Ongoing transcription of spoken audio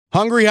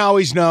Hungry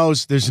Howie's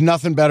knows there's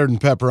nothing better than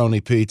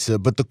pepperoni pizza,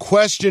 but the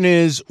question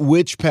is,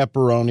 which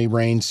pepperoni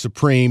reigns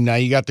supreme? Now,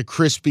 you got the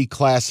crispy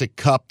classic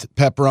cupped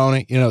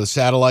pepperoni, the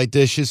satellite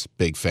dishes,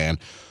 big fan.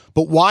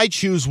 But why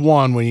choose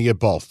one when you get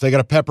both? They got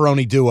a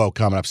pepperoni duo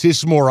coming up. See, this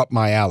is more up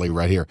my alley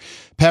right here.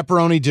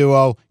 Pepperoni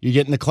duo, you're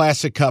getting the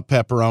classic cup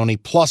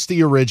pepperoni, plus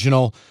the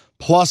original,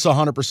 plus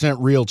 100%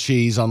 real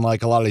cheese,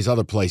 unlike a lot of these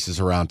other places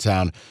around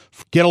town.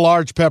 Get a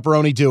large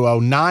pepperoni duo,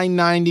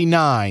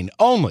 $9.99,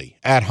 only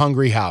at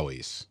Hungry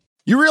Howie's.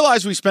 You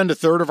realize we spend a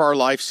third of our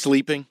life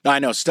sleeping? I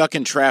know, stuck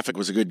in traffic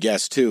was a good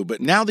guess too, but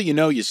now that you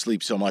know you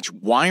sleep so much,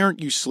 why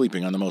aren't you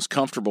sleeping on the most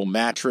comfortable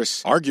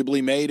mattress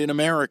arguably made in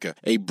America?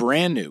 A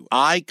brand new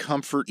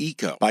iComfort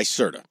Eco by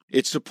Serta.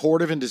 It's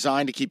supportive and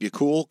designed to keep you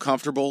cool,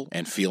 comfortable,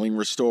 and feeling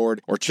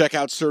restored. Or check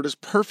out Serta's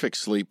Perfect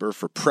Sleeper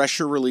for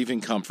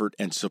pressure-relieving comfort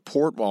and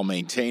support while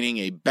maintaining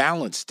a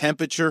balanced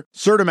temperature.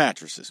 Serta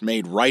mattresses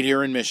made right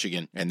here in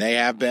Michigan, and they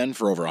have been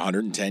for over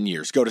 110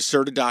 years. Go to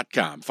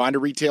Serta.com. Find a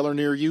retailer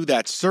near you.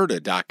 That's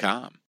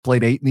Serta.com.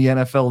 Played 8 in the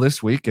NFL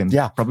this week, and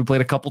probably played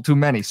a couple too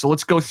many. So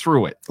let's go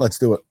through it. Let's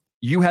do it.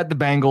 You had the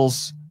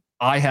Bengals.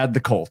 I had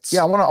the Colts.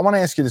 Yeah, I want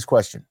to ask you this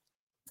question.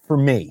 For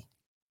me,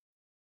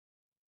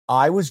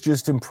 I was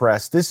just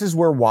impressed. This is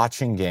where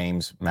watching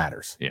games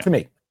matters to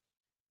me.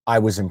 I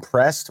was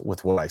impressed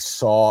with what I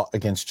saw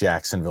against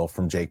Jacksonville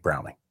from Jake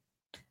Browning.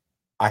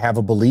 I have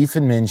a belief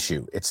in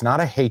Minshew. It's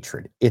not a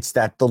hatred. It's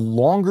that the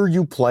longer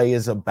you play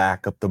as a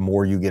backup, the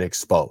more you get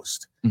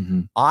exposed.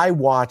 Mm-hmm. I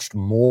watched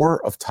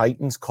more of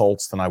Titans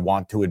Colts than I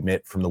want to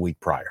admit from the week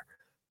prior.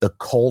 The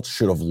Colts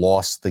should have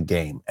lost the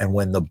game. And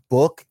when the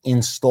book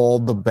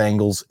installed the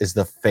Bengals as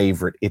the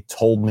favorite, it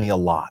told me a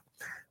lot.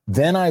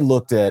 Then I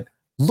look at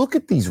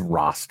these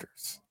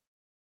rosters.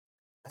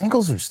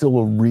 Bengals are still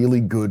a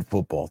really good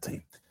football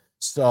team.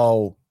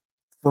 So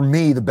for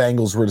me, the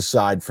Bengals were the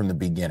side from the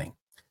beginning.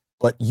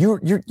 But you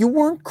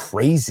weren't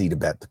crazy to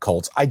bet the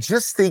Colts. I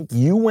just think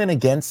you went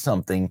against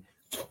something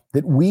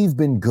that we've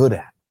been good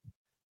at.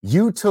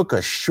 You took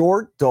a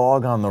short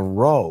dog on the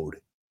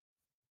road.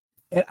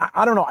 And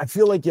I don't know. I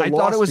feel like I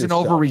thought it was an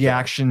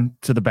overreaction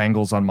to the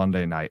Bengals on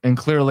Monday night. And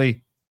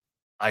clearly,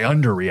 I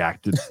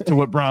underreacted to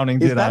what Browning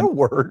did. Is that a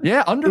word?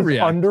 Yeah,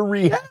 underreacted.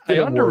 Underreacted. I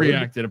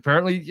underreacted.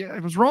 Apparently, I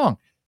was wrong.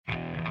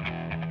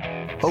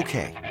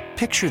 Okay,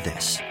 picture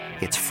this.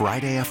 It's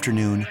Friday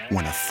afternoon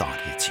when a thought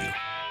hits you.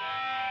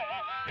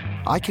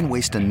 I can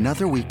waste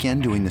another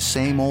weekend doing the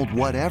same old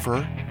whatever,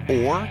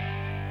 or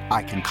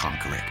I can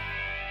conquer it.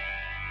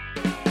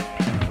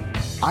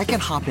 I can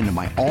hop into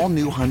my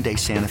all-new Hyundai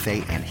Santa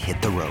Fe and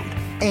hit the road.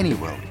 Any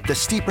road. The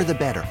steeper, the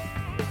better.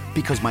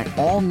 Because my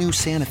all-new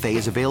Santa Fe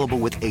is available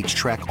with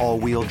H-Track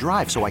all-wheel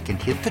drive, so I can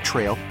hit the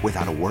trail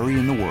without a worry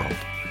in the world.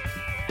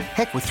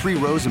 Heck, with 3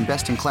 rows and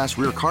best-in-class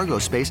rear cargo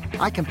space,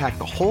 I can pack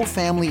the whole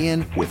family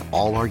in with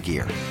all our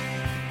gear.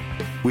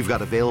 We've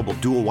got available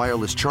dual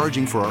wireless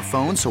charging for our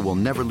phones, so we'll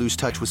never lose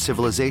touch with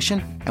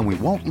civilization, and we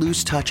won't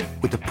lose touch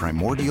with the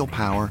primordial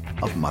power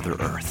of Mother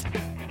Earth.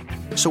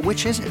 So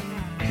which is it?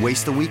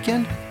 Waste the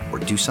weekend or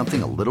do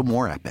something a little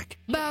more epic?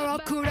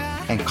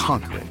 And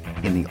conquer it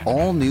in the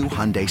all-new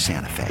Hyundai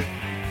Santa Fe.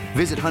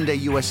 Visit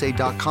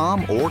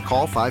HyundaiUSA.com or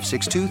call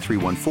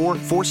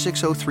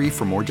 562-314-4603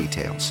 for more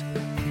details.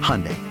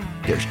 Hyundai,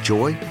 there's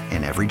joy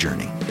in every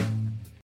journey.